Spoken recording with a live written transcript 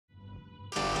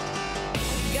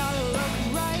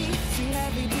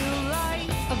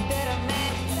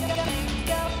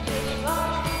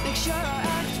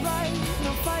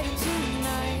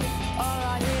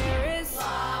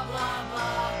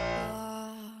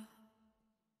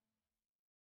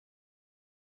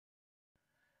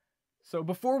So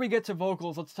before we get to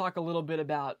vocals, let's talk a little bit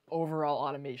about overall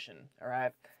automation, all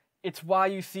right? It's why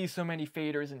you see so many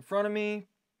faders in front of me.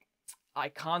 I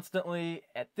constantly,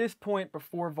 at this point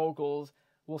before vocals,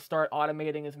 will start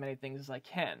automating as many things as I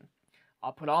can.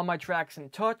 I'll put all my tracks in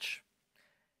touch,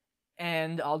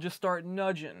 and I'll just start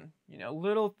nudging, you know,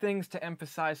 little things to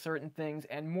emphasize certain things,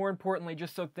 and more importantly,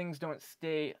 just so things don't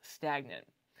stay stagnant.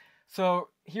 So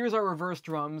here's our reverse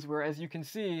drums, where as you can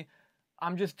see,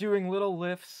 I'm just doing little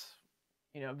lifts,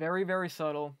 you know, very, very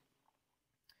subtle.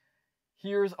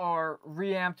 Here's our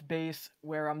reamped bass,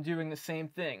 where I'm doing the same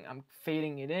thing. I'm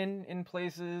fading it in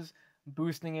places,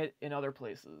 boosting it in other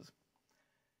places.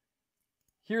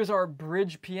 Here's our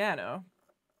bridge piano,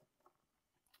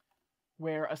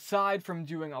 where aside from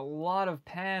doing a lot of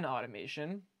pan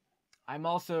automation, I'm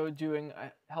also doing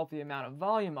a healthy amount of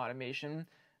volume automation,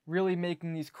 really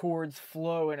making these chords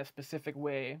flow in a specific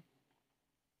way.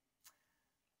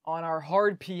 On our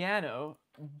hard piano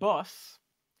bus,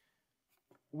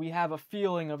 we have a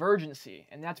feeling of urgency,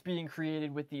 and that's being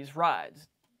created with these rides.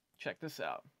 Check this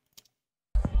out.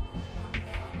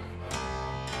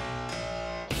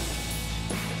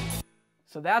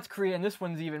 So that's creating, this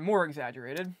one's even more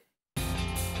exaggerated.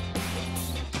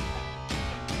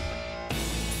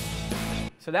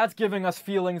 So that's giving us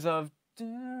feelings of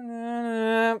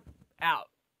out,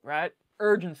 right?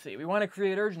 Urgency. We want to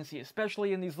create urgency,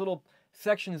 especially in these little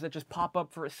sections that just pop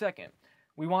up for a second.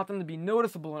 We want them to be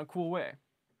noticeable in a cool way.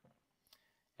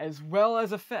 As well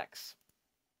as effects.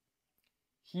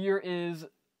 Here is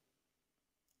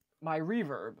my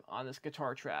reverb on this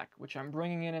guitar track, which I'm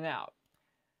bringing in and out.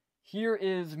 Here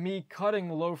is me cutting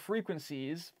low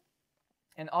frequencies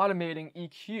and automating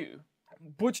EQ.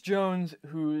 Butch Jones,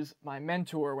 who's my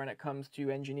mentor when it comes to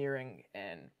engineering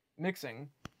and mixing,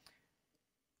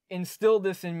 instilled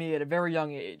this in me at a very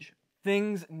young age.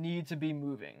 Things need to be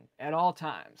moving at all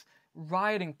times,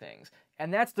 riding things.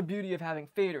 And that's the beauty of having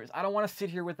faders. I don't want to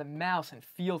sit here with a mouse and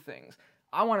feel things.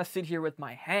 I want to sit here with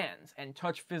my hands and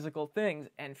touch physical things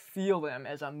and feel them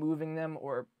as I'm moving them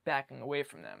or backing away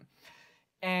from them.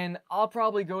 And I'll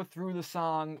probably go through the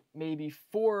song maybe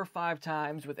 4 or 5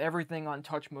 times with everything on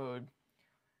touch mode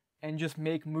and just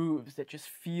make moves that just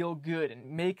feel good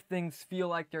and make things feel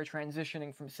like they're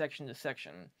transitioning from section to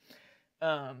section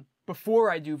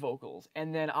before I do vocals.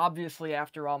 And then obviously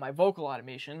after all my vocal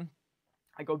automation,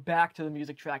 I go back to the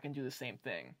music track and do the same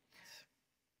thing.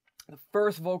 The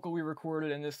first vocal we recorded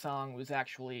in this song was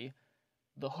actually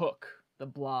the hook, the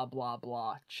blah blah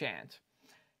blah chant.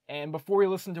 And before we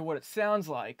listen to what it sounds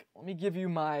like, let me give you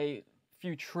my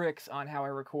few tricks on how I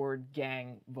record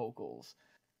gang vocals.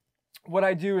 What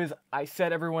I do is I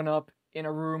set everyone up in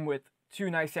a room with 2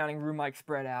 nice sounding room mics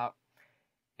spread out.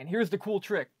 And here's the cool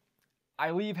trick. I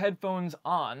leave headphones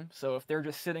on, so if they're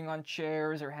just sitting on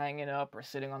chairs or hanging up or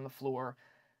sitting on the floor,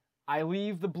 I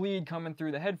leave the bleed coming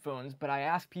through the headphones, but I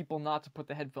ask people not to put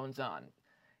the headphones on.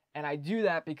 And I do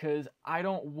that because I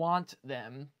don't want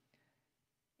them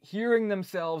hearing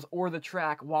themselves or the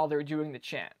track while they're doing the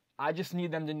chant. I just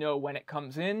need them to know when it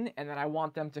comes in, and then I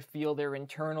want them to feel their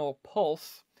internal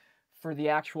pulse for the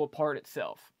actual part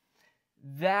itself.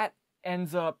 That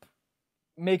ends up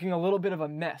making a little bit of a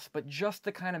mess, but just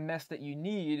the kind of mess that you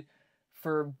need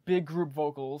for big group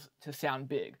vocals to sound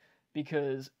big,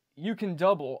 because you can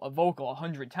double a vocal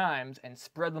 100 times and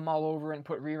spread them all over and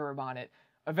put reverb on it.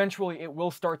 Eventually it will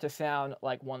start to sound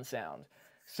like one sound.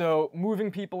 So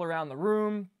moving people around the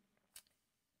room,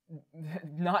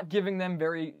 not giving them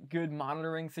very good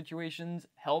monitoring situations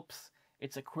helps.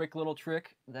 It's a quick little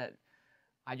trick that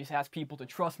I just ask people to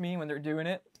trust me when they're doing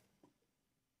it.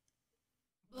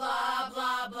 Blah,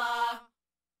 blah, blah.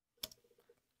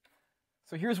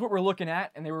 So here's what we're looking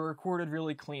at, and they were recorded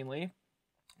really cleanly.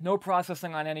 No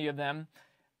processing on any of them,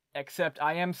 except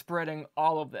I am spreading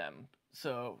all of them.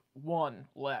 So 1,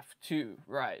 left, 2,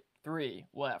 right, 3,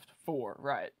 left, 4,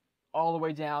 right, all the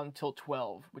way down till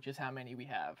 12, which is how many we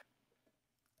have.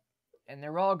 And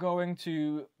they're all going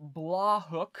to blah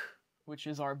hook, which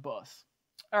is our bus.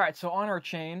 All right, so on our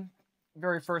chain,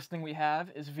 very first thing we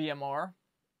have is VMR.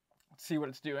 Let's see what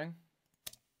it's doing.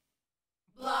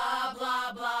 Blah,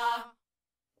 blah, blah.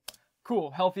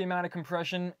 Cool, healthy amount of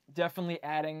compression, definitely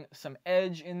adding some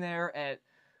edge in there at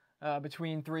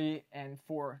between 3 and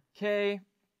 4K,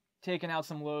 taking out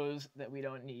some lows that we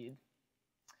don't need.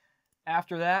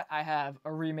 After that, I have a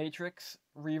Rematrix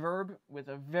reverb with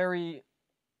a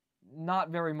not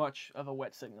very much of a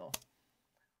wet signal.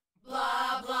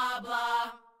 Blah, blah,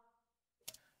 blah.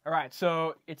 Alright,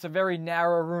 so it's a very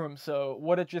narrow room, so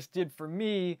what it just did for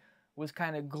me was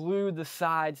kind of glue the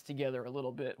sides together a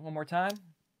little bit. One more time.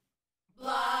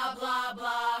 Blah, blah,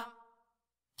 blah.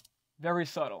 Very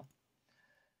subtle.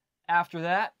 After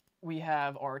that, we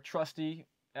have our trusty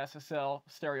SSL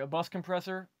stereo bus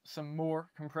compressor, some more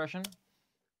compression.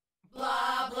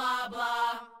 Blah, blah,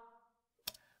 blah.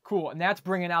 Cool, and that's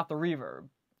bringing out the reverb.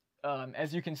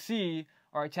 As you can see,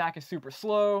 our attack is super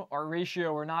slow, our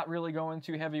ratio, we're not really going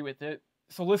too heavy with it.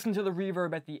 So listen to the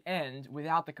reverb at the end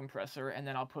without the compressor, and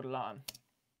then I'll put it on.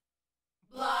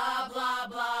 Blah, blah,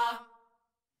 blah.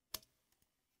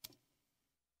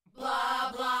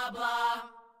 Blah, blah, blah.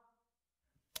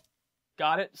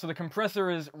 Got it? So the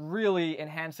compressor is really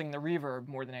enhancing the reverb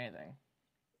more than anything.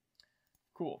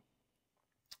 Cool.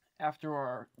 After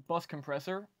our bus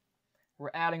compressor,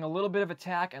 we're adding a little bit of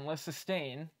attack and less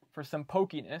sustain for some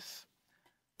pokiness.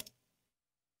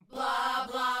 Blah,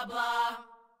 blah, blah.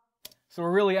 So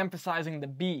we're really emphasizing the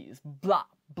B's. Blah,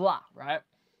 blah, right?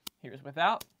 Here's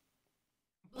without.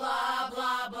 Blah,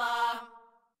 blah, blah.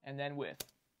 And then with.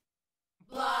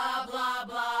 Blah, blah,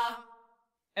 blah.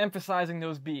 Emphasizing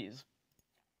those B's.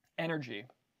 Energy.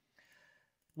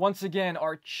 Once again,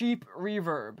 our cheap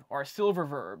reverb, our silver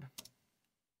verb.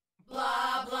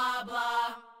 Blah, blah,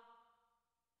 blah.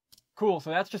 Cool,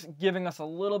 so that's just giving us a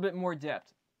little bit more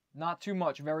depth. Not too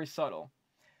much, very subtle.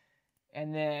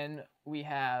 And then we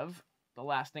have the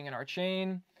last thing in our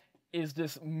chain is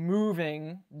this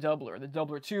moving doubler, the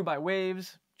doubler 2 by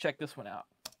Waves. Check this one out.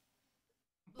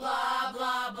 Blah,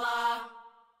 blah, blah.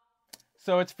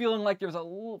 So it's feeling like there's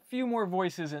a few more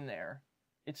voices in there.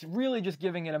 It's really just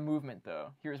giving it a movement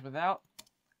though. Here's without.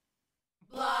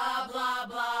 Blah, blah,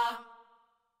 blah.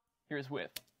 Here's with.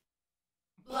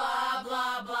 Blah,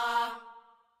 blah, blah.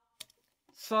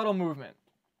 Subtle movement.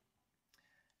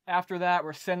 After that,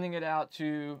 we're sending it out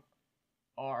to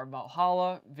our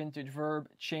Valhalla vintage verb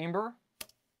chamber.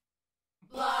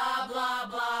 Blah, blah,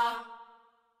 blah.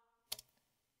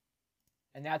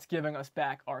 And that's giving us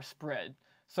back our spread.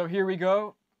 So here we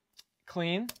go.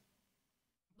 Clean.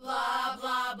 Blah,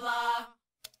 blah, blah.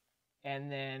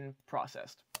 And then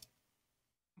processed.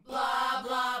 Blah,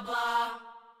 blah, blah.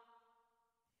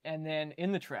 And then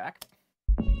in the track.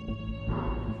 Blah,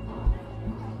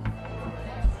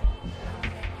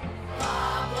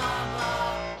 blah,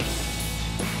 blah.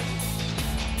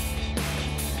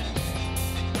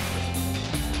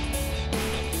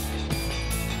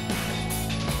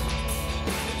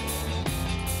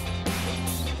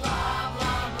 Blah,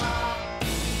 blah, blah.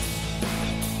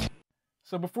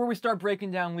 So before we start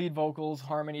breaking down lead vocals,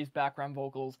 harmonies, background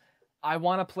vocals, I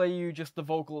want to play you just the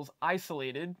vocals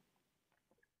isolated.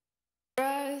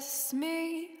 Dress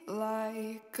me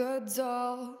like a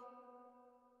doll,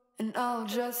 and I'll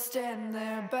just stand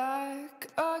there back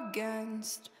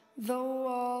against the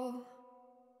wall.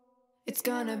 It's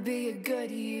gonna be a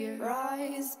good year.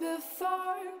 Rise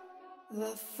before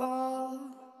the fall.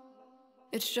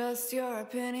 It's just your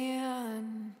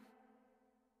opinion.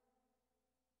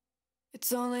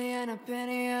 It's only an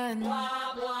opinion.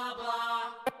 Blah, blah,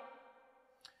 blah.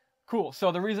 Cool,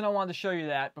 so the reason I wanted to show you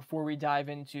that before we dive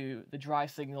into the dry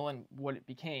signal and what it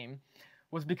became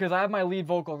was because I have my lead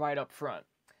vocal right up front.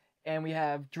 And we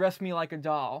have Dress Me Like a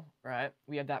Doll, right?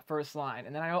 We have that first line.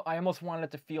 And then I almost wanted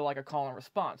it to feel like a call and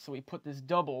response. So we put this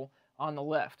double on the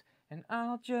left. And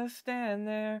I'll just stand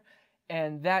there.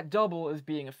 And that double is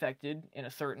being affected in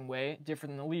a certain way,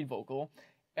 different than the lead vocal.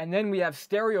 And then we have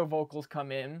stereo vocals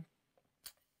come in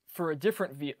for a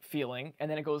different feeling,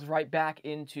 and then it goes right back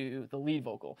into the lead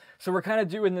vocal. So we're kind of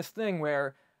doing this thing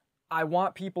where I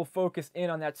want people focused in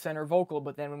on that center vocal,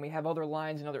 but then when we have other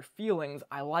lines and other feelings,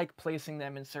 I like placing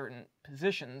them in certain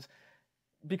positions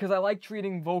because I like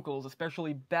treating vocals,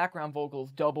 especially background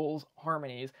vocals, doubles,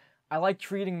 harmonies, I like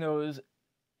treating those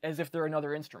as if they're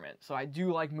another instrument. So I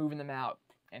do like moving them out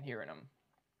and hearing them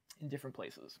in different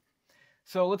places.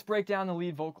 So let's break down the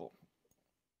lead vocal.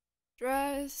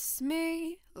 Dress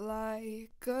me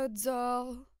like a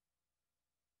doll,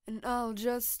 and I'll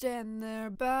just stand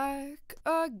there back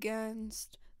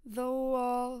against the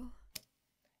wall.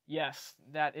 Yes,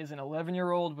 that is an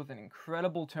 11-year-old with an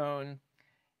incredible tone,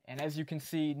 and as you can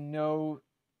see, no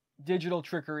digital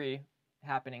trickery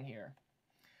happening here.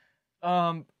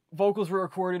 Vocals were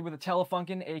recorded with a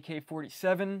Telefunken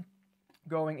AK-47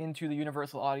 going into the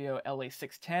Universal Audio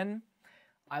LA-610.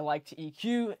 I like to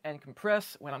EQ and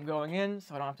compress when I'm going in,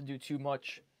 so I don't have to do too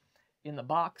much in the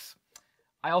box.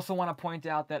 I also want to point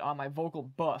out that on my vocal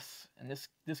bus, and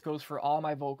this goes for all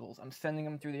my vocals, I'm sending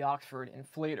them through the Oxford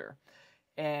inflator.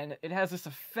 And it has this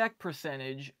effect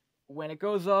percentage. When it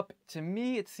goes up, to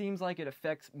me, it seems like it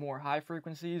affects more high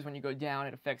frequencies. When you go down,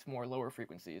 it affects more lower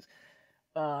frequencies.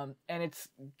 And it's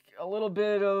a little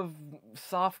bit of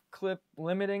soft clip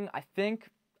limiting, I think.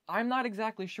 I'm not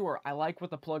exactly sure. I like what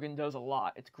the plugin does a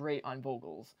lot. It's great on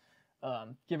vocals.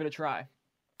 Give it a try.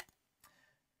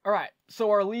 Alright,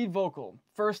 so our lead vocal.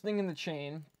 First thing in the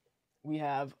chain, we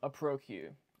have a pro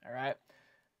cue. Alright?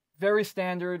 Very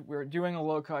standard. We're doing a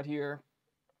low cut here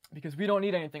because we don't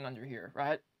need anything under here,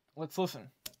 right? Let's listen.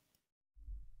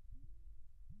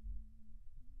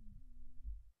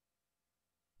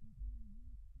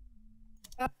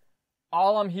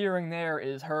 All I'm hearing there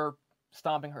is her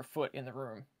stomping her foot in the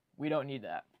room. We don't need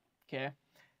that, okay?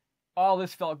 All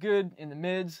this felt good in the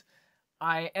mids.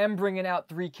 I am bringing out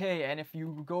 3K, and if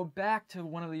you go back to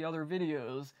one of the other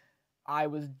videos, I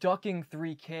was ducking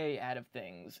 3K out of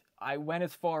things. I went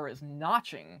as far as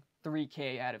notching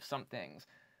 3K out of some things.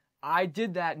 I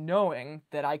did that knowing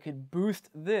that I could boost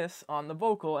this on the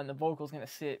vocal, and the vocal's going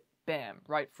to sit, bam,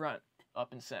 right front,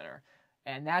 up and center.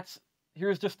 And that's,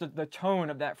 here's just the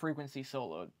tone of that frequency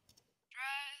soloed.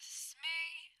 Dress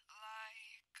me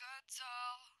like a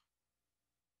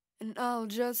doll, and I'll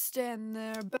just stand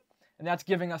there. And that's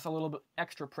giving us a little bit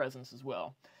extra presence as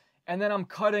well. And then I'm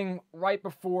cutting right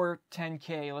before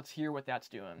 10K. Let's hear what that's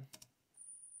doing.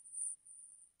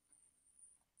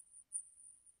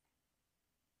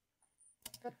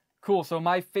 Cool, so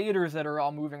my faders that are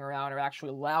all moving around are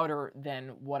actually louder than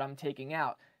what I'm taking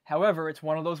out. However, it's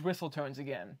one of those whistle tones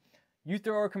again. You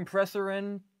throw a compressor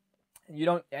in,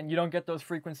 and you don't get those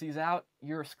frequencies out,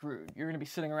 you're screwed. You're going to be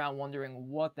sitting around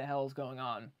wondering what the hell is going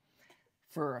on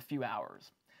for a few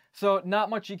hours. So not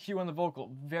much EQ on the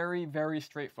vocal, very, very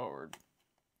straightforward.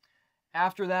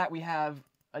 After that, we have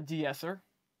a de-esser.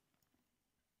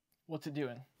 What's it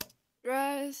doing?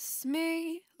 Dress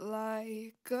me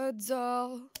like a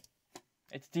doll.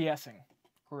 It's de-essing.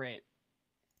 Great.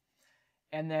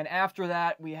 And then after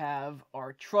that, we have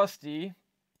our trusty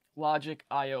Logic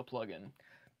I/O plugin.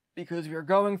 Because we are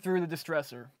going through the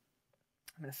distressor.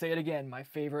 I'm going to say it again, my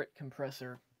favorite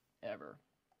compressor ever.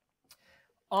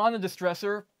 On the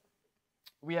distressor,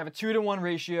 we have a 2-to-1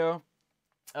 ratio.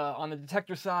 On the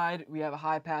detector side, we have a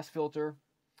high-pass filter.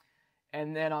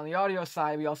 And then on the audio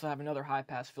side, we also have another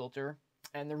high-pass filter.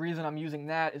 And the reason I'm using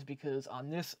that is because on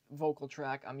this vocal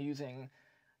track, I'm using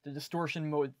the distortion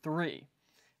mode 3.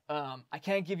 I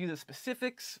can't give you the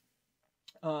specifics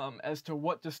as to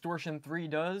what distortion 3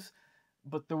 does,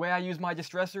 but the way I use my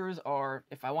distressors are,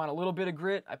 if I want a little bit of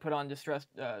grit, I put on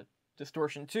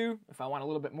distortion 2. If I want a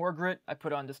little bit more grit, I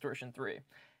put on distortion 3.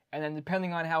 And then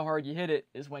depending on how hard you hit it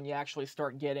is when you actually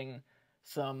start getting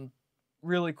some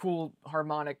really cool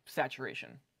harmonic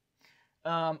saturation.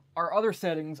 Our other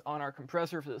settings on our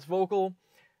compressor for this vocal,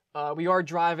 we are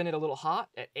driving it a little hot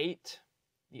at 8.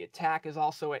 The attack is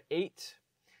also at 8.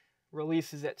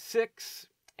 Release is at 6.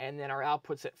 And then our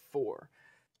output's at 4.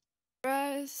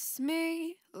 Dress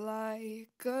me like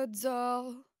a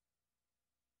doll.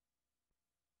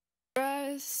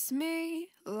 Dress me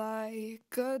like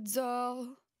a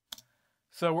doll.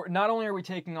 So not only are we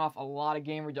taking off a lot of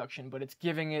gain reduction, but it's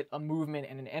giving it a movement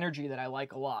and an energy that I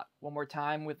like a lot. One more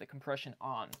time with the compression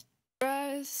on.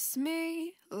 Dress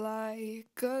me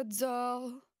like a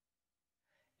doll.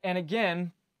 And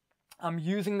again, I'm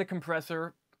using the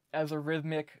compressor as a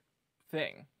rhythmic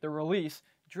thing. The release,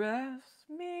 dress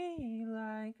me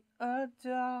like a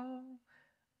doll.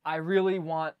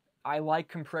 I like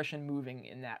compression moving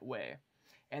in that way.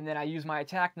 And then I use my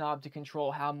attack knob to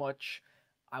control how much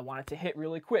I want it to hit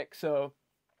really quick. So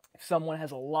if someone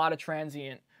has a lot of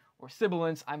transient or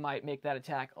sibilance, I might make that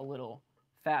attack a little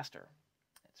faster.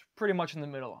 It's pretty much in the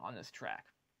middle on this track.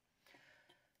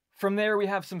 From there, we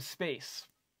have some space.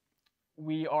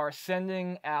 We are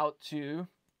sending out to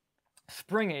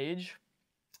Spring Age,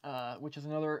 which is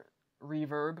another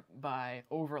reverb by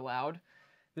Overloud.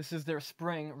 This is their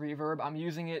spring reverb. I'm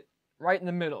using it right in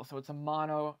the middle, so it's a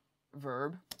mono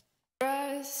verb.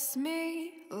 Dress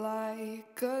me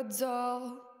like a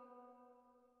doll.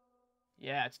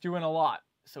 Yeah, it's doing a lot.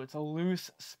 So it's a loose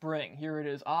spring. Here it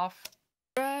is off.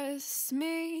 Dress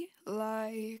me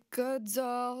like a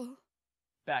doll.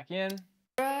 Back in.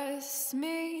 Dress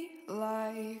me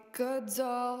like a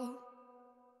doll.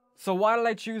 So why did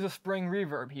I choose a spring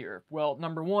reverb here? Well,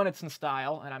 number one, it's in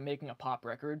style, and I'm making a pop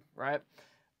record, right?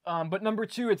 But number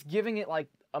two, it's giving it like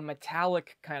a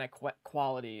metallic kind of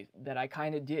quality that I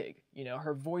kind of dig. You know,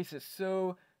 her voice is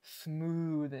so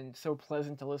smooth and so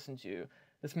pleasant to listen to.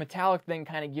 This metallic thing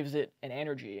kind of gives it an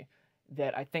energy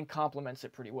that I think complements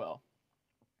it pretty well.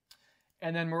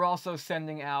 And then we're also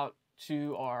sending out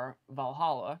to our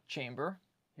Valhalla chamber.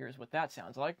 Here's what that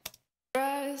sounds like.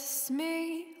 Dress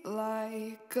me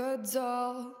like a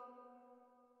doll.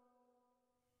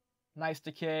 Nice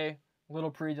decay,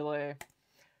 little pre-delay.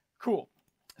 Cool.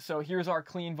 So here's our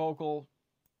clean vocal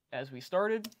as we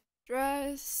started.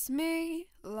 Dress me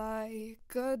like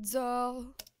a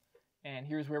doll. And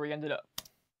here's where we ended up.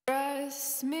 Dress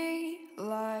Dress me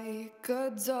like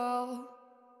a doll.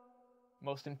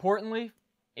 Most importantly,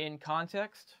 in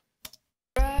context.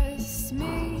 Dress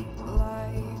me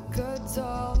like a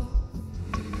doll,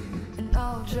 and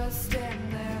I'll just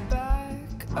stand there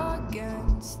back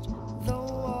against the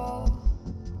wall.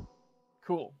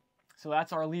 Cool. So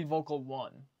that's our lead vocal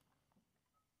 1.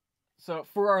 So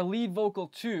for our lead vocal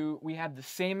 2, we have the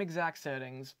same exact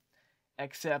settings,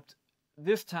 except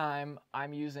this time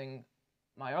I'm using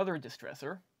my other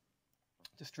distressor,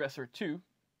 distressor 2,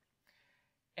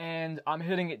 and I'm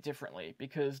hitting it differently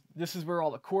because this is where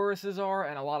all the choruses are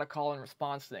and a lot of call and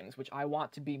response things, which I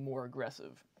want to be more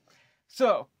aggressive.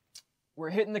 So we're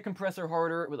hitting the compressor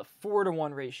harder with a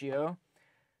 4-to-1 ratio.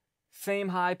 Same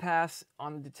high pass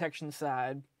on the detection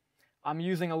side. I'm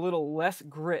using a little less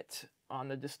grit on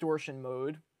the distortion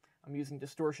mode. I'm using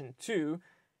distortion 2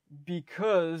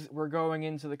 because we're going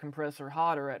into the compressor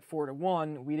hotter at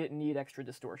 4-to-1. We didn't need extra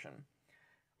distortion.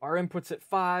 Our input's at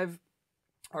 5,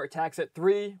 our attack's at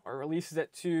 3, our release is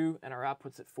at 2, and our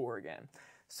output's at 4 again.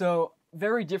 So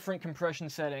very different compression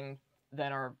setting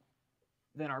than our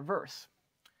verse.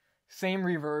 Same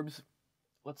reverbs.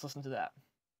 Let's listen to that.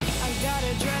 I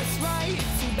gotta dress right,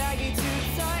 too baggy, too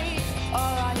tight.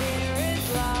 All I hear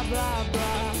is blah, blah,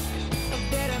 blah. A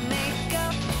bit of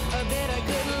makeup, a bit of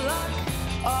good luck.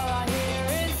 All I hear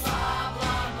is blah,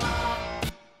 blah, blah.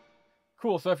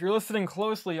 Cool, so if you're listening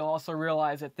closely, you'll also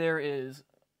realize that there is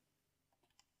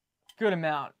a good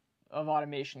amount of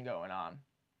automation going on.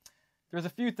 There's a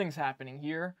few things happening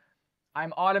here.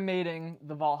 I'm automating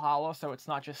the Valhalla so it's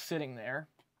not just sitting there.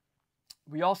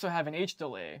 We also have an H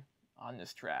delay on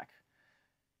this track.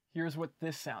 Here's what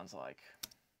this sounds like.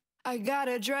 I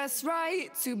gotta dress right,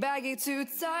 too baggy, too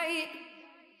tight.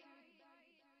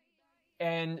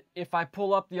 And if I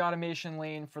pull up the automation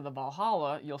lane for the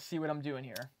Valhalla, you'll see what I'm doing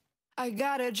here. I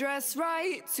gotta dress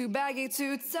right, too baggy,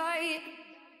 too tight.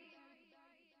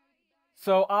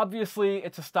 So obviously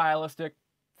it's a stylistic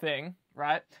thing,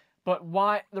 right? But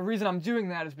why? The reason I'm doing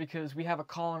that is because we have a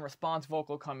call and response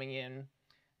vocal coming in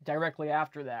directly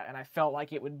after that, and I felt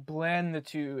like it would blend the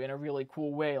two in a really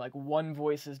cool way, like one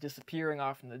voice is disappearing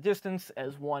off in the distance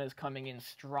as one is coming in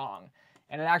strong.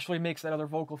 And it actually makes that other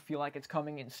vocal feel like it's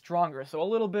coming in stronger, so a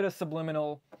little bit of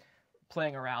subliminal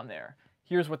playing around there.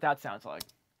 Here's what that sounds like.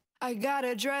 I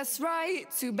gotta dress right,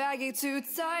 too baggy, too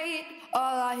tight.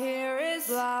 All I hear is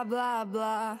blah, blah,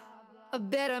 blah. A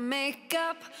bit of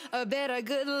makeup, a bit of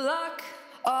good luck.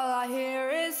 All I hear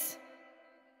is...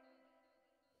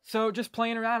 So just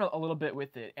playing around a little bit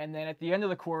with it. And then at the end of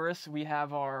the chorus, we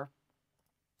have our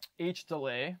H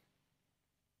delay.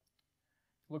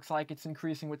 Looks like it's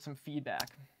increasing with some feedback.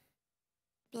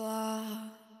 Blah.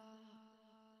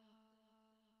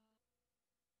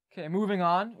 Okay, moving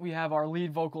on, we have our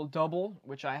lead vocal double,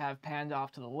 which I have panned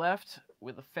off to the left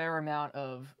with a fair amount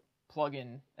of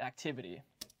plug-in activity.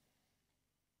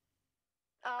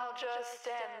 I'll just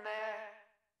stand there.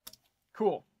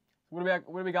 Cool. What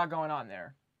do we got going on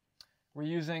there? We're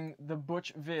using the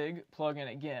Butch Vig plugin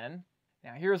again.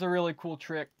 Now here's a really cool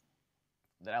trick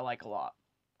that I like a lot.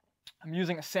 I'm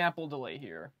using a sample delay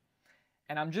here,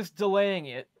 and I'm just delaying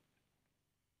it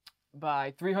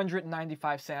by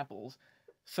 395 samples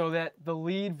so that the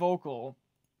lead vocal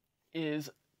is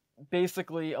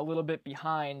basically a little bit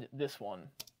behind this one.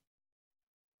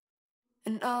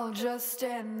 And I'll just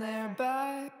stand there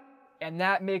back. And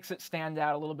that makes it stand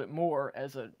out a little bit more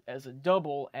as a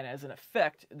double and as an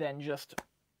effect than just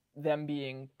them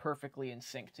being perfectly in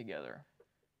sync together.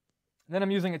 And then I'm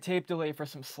using a tape delay for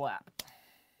some slap.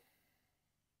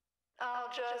 I'll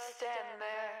just stand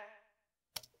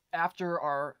there. After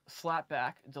our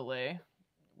slapback delay,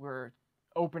 we're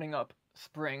opening up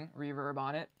spring reverb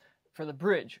on it for the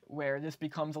bridge, where this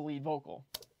becomes a lead vocal.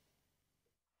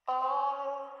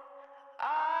 All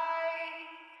I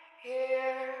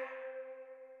hear.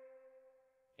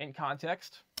 In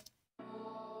context.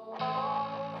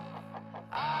 All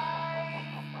I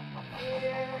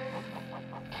hear.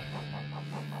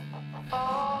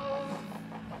 All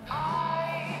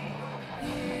I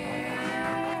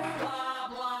hear. Blah,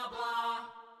 blah, blah.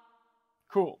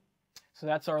 Cool. So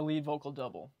that's our lead vocal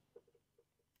double.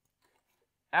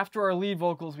 After our lead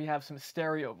vocals, we have some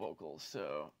stereo vocals.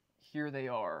 So here they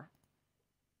are.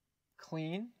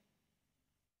 Clean.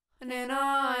 And then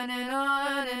on and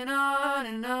on and on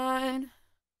and on.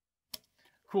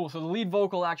 Cool, so the lead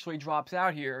vocal actually drops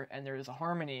out here, and there's a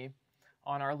harmony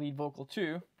on our lead vocal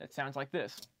 2 that sounds like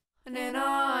this. And then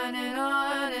on and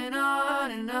on and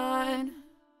on and on.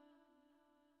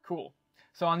 Cool.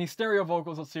 So on these stereo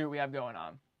vocals, let's see what we have going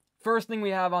on. First thing we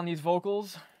have on these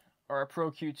vocals are a Pro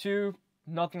Q2.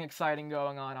 Nothing exciting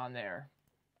going on there.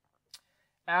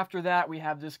 After that, we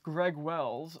have this Greg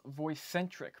Wells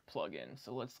voice-centric plugin.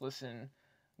 So let's listen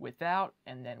without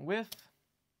and then with.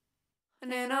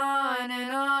 And then on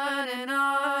and on and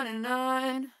on and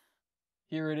on.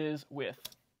 Here it is with.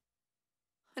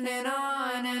 And then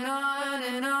on and on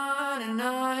and on and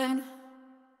on.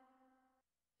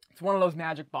 It's one of those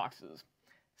magic boxes.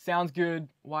 Sounds good,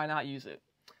 why not use it?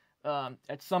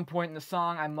 At some point in the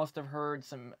song, I must have heard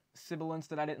some sibilants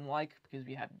that I didn't like because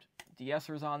we had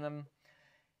de-essers on them.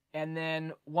 And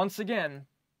then, once again,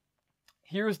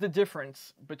 here's the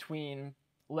difference between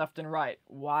left and right,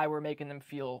 why we're making them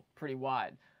feel pretty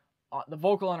wide. The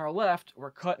vocal on our left,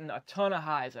 we're cutting a ton of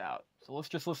highs out. So let's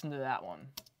just listen to that one.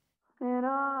 And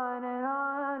on and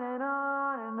on and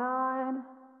on and on.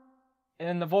 And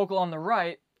then the vocal on the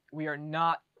right, we are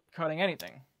not cutting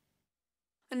anything.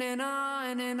 And then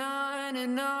on and on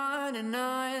and on and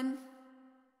on.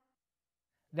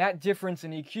 That difference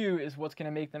in EQ is what's going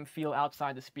to make them feel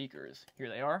outside the speakers. Here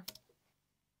they are.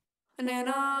 And then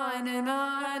on and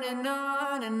on and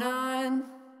on and on.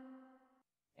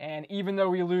 And even though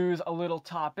we lose a little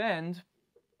top end,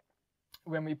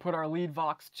 when we put our lead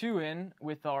Vox 2 in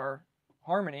with our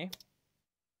harmony,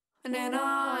 and then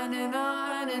on and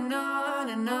on and on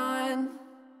and on,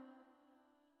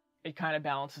 it kind of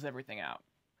balances everything out.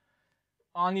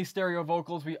 On these stereo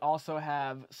vocals, we also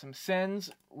have some sends.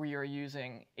 We are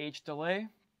using H delay.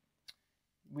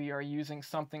 We are using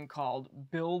something called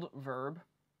build verb,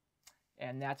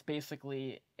 and that's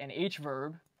basically an H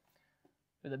verb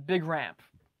with a big ramp.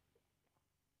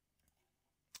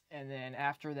 And then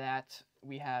after that,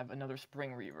 we have another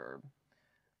spring reverb.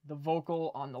 The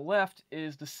vocal on the left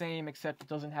is the same, except it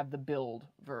doesn't have the build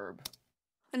verb.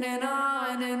 and then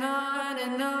on and on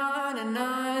and on and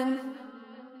on.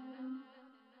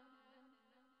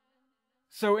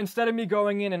 So instead of me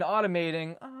going in and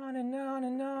automating on and on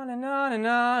and on and on and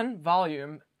on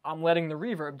volume, I'm letting the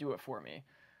reverb do it for me,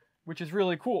 which is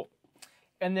really cool.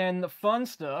 And then the fun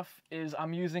stuff is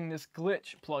I'm using this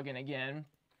glitch plugin again,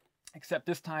 except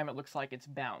this time it looks like it's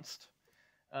bounced.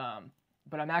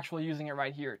 But I'm actually using it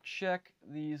right here. Check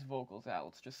these vocals out.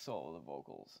 Let's just solo the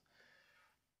vocals.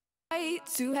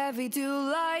 Too heavy, too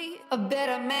light. A bit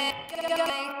of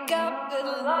makeup, good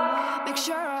luck. Make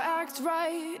sure I act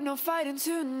right. No fighting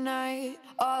tonight.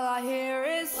 All I hear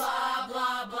is blah,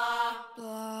 blah, blah.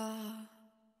 blah.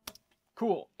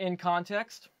 Cool. In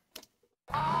context.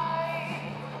 Blah,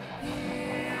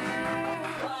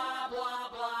 blah,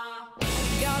 blah.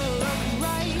 Gotta look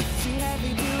right. Too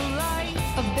heavy, too light.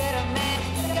 A bit of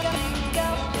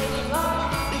makeup, good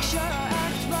luck. Make sure I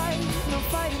act right. No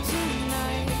fighting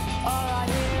tonight. All I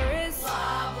hear is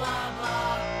Blah, blah,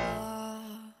 blah.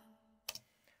 blah.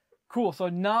 Cool. So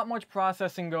not much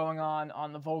processing going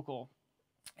on the vocal.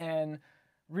 And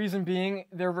reason being,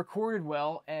 they're recorded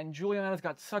well, and Juliana's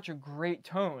got such a great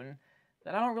tone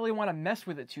that I don't really want to mess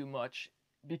with it too much.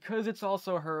 Because it's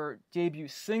also her debut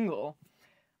single,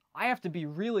 I have to be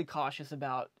really cautious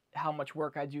about how much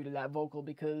work I do to that vocal,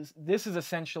 because this is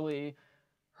essentially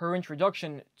her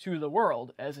introduction to the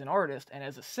world as an artist and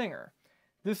as a singer.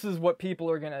 This is what people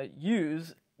are going to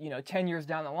use, 10 years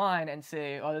down the line and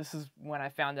say, oh, this is when I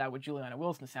found out what Juliana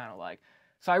Wilson sounded like.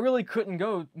 So I really couldn't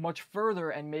go much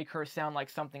further and make her sound like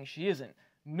something she isn't,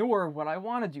 nor would I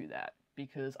want to do that,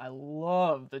 because I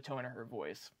love the tone of her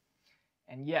voice.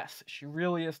 And yes, she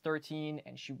really is 13,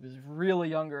 and she was really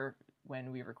younger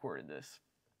when we recorded this.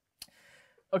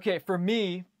 Okay, for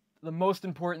me, the most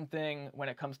important thing when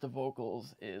it comes to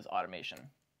vocals is automation.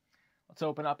 Let's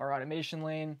open up our automation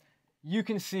lane. You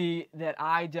can see that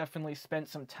I definitely spent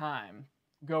some time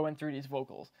going through these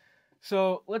vocals.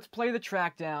 So let's play the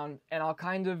track down, and I'll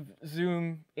kind of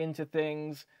zoom into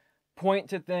things, point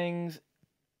to things.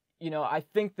 I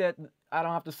think that I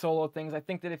don't have to solo things. I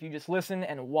think that if you just listen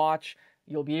and watch,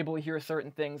 you'll be able to hear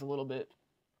certain things a little bit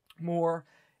more.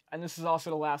 And this is also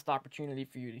the last opportunity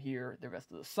for you to hear the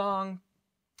rest of the song.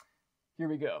 Here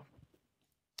we go.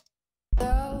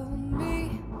 Tell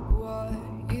me what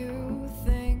you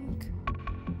think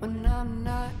when I'm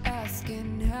not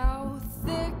asking how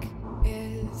thick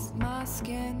is my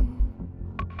skin.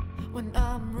 When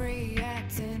I'm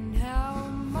reacting, how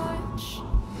much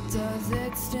does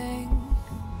it sting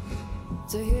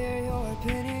to hear your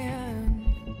opinion?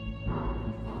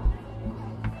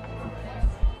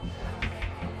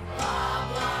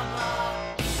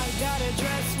 I gotta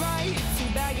dress right, too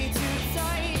baggy, too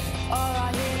tight. All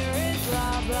I hear is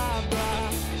blah, blah, blah.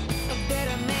 A bit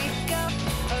of makeup,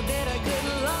 a bit of good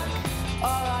luck.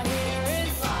 All I hear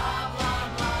is Blah, blah,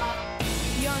 blah.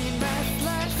 young and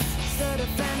restless, so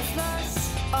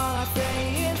defenseless. All I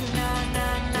say is nah,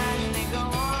 nah, nah. And they go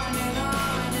on and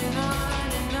on and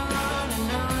on and on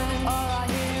and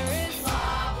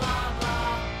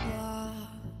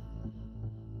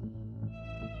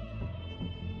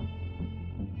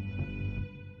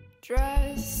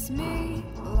Dress me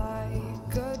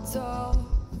like a doll,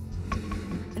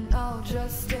 and I'll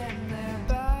just stand there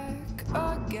back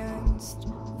against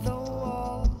the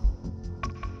wall.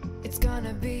 It's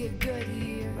gonna be a good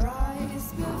year.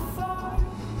 Rise before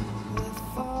the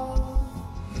fall.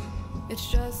 It's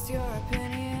just your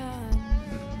opinion.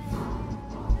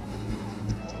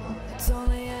 It's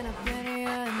only an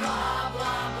opinion. Blah,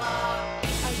 blah, blah.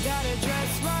 I gotta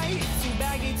dress right, too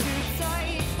baggy, too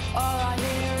tight. All I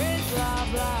hear is blah,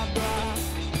 blah, blah.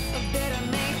 A bit of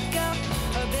makeup,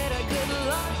 a bit of good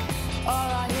luck. All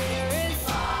I hear is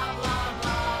Blah, blah,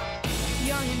 blah.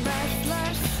 young and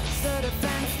restless, so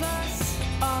defenseless.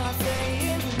 All I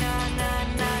say is nah, nah,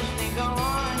 nah. They go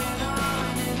on and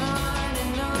on and on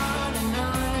and on and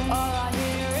on. All I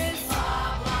hear is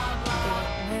Blah, blah, blah.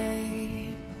 it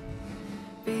may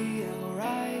be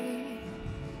alright,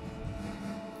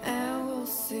 and we'll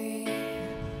see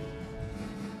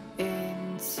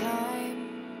in time.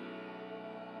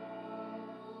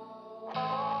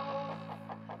 All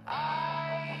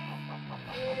I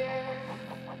hear,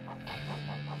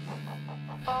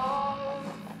 all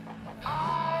I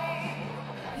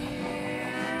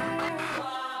hear.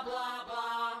 Blah, blah,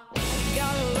 blah.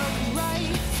 Gotta look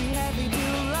right, too heavy,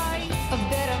 too light. A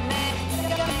bit of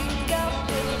makeup,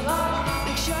 good luck.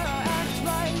 Make sure I act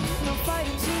right, no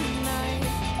fighting tonight.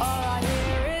 All I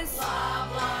hear is Blah,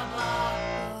 blah, blah.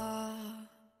 blah.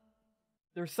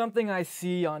 There's something I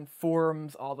see on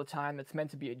forums all the time that's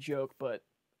meant to be a joke, but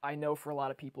I know for a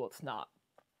lot of people it's not.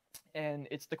 And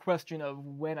it's the question of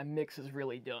when a mix is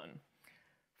really done.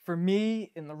 For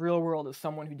me, in the real world, as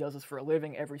someone who does this for a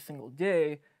living every single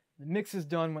day, the mix is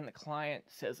done when the client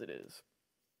says it is.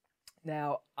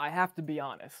 Now, I have to be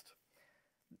honest.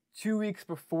 2 weeks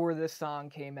before this song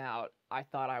came out, I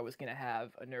thought I was going to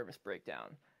have a nervous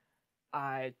breakdown.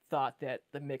 I thought that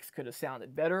the mix could have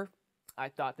sounded better. I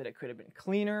thought that it could have been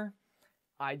cleaner.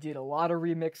 I did a lot of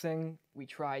remixing. We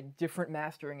tried different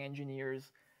mastering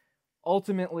engineers.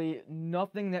 Ultimately,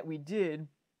 nothing that we did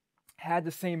had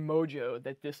the same mojo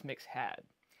that this mix had.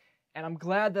 And I'm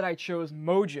glad that I chose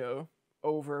mojo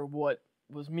over what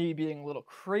was me being a little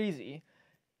crazy,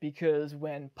 because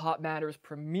when Pop Matters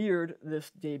premiered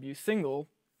this debut single,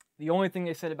 the only thing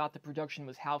they said about the production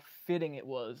was how fitting it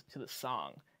was to the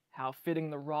song, how fitting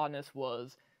the rawness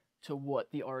was to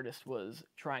what the artist was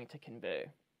trying to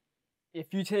convey.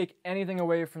 If you take anything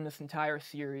away from this entire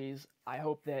series, I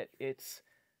hope that it's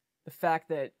the fact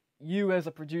that you as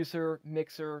a producer,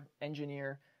 mixer,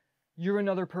 engineer, you're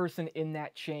another person in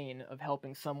that chain of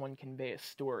helping someone convey a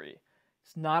story.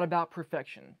 It's not about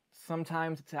perfection.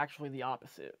 Sometimes it's actually the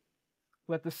opposite.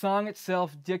 Let the song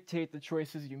itself dictate the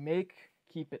choices you make,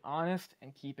 keep it honest,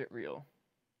 and keep it real.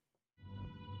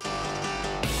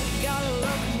 Gotta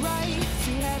look right,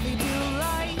 too heavy, too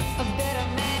light.